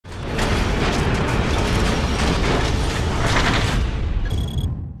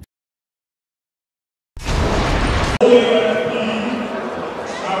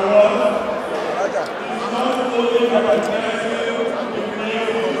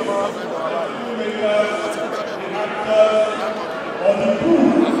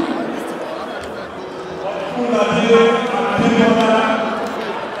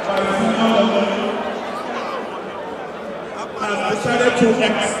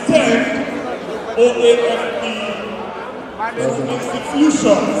extend OAFP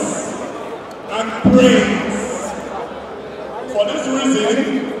institutions and brains. For this reason,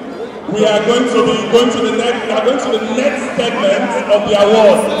 we are going to the next segment of the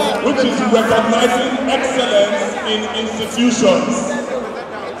award, which is recognizing excellence in institutions.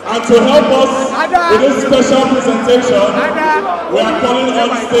 And to help us with this special presentation, we are calling on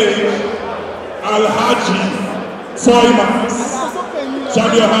stage Alhaji Toymax.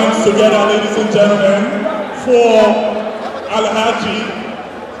 Jam your hands together, ladies and gentlemen, for Alhaji.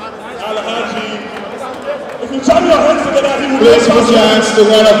 If you jam your hands together, he will. Please put your hands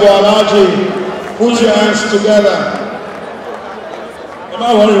together for Alhaji. Put your hands together.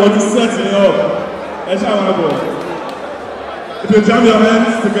 Don't worry, what is setting up? If you jam your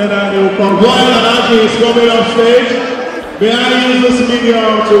hands together, he will come. While Alhaji is coming off stage, may I use this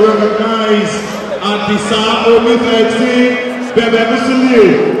medium to recognize Adisa Omifeti Bebe Musiliu.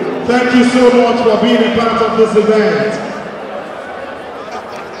 Thank you so much for being a part of this event.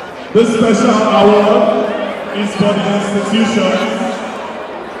 This special award is for the institutions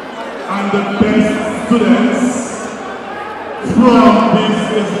and the best students from these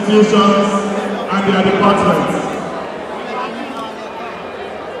institutions and their departments.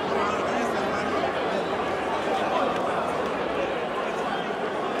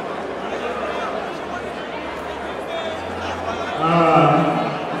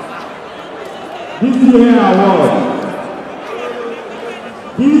 This year award.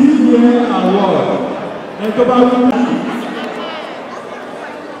 And for the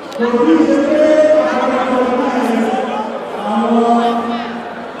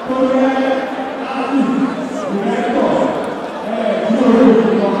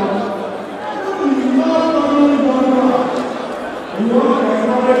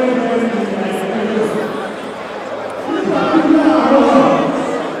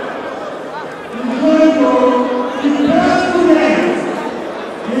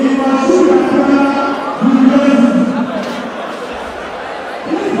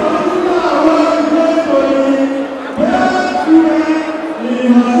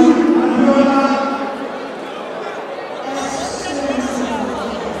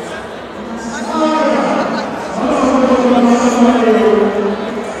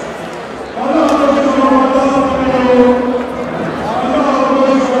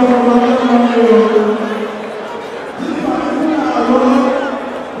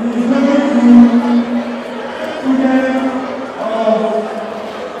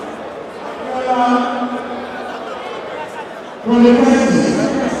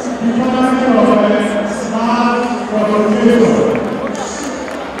smart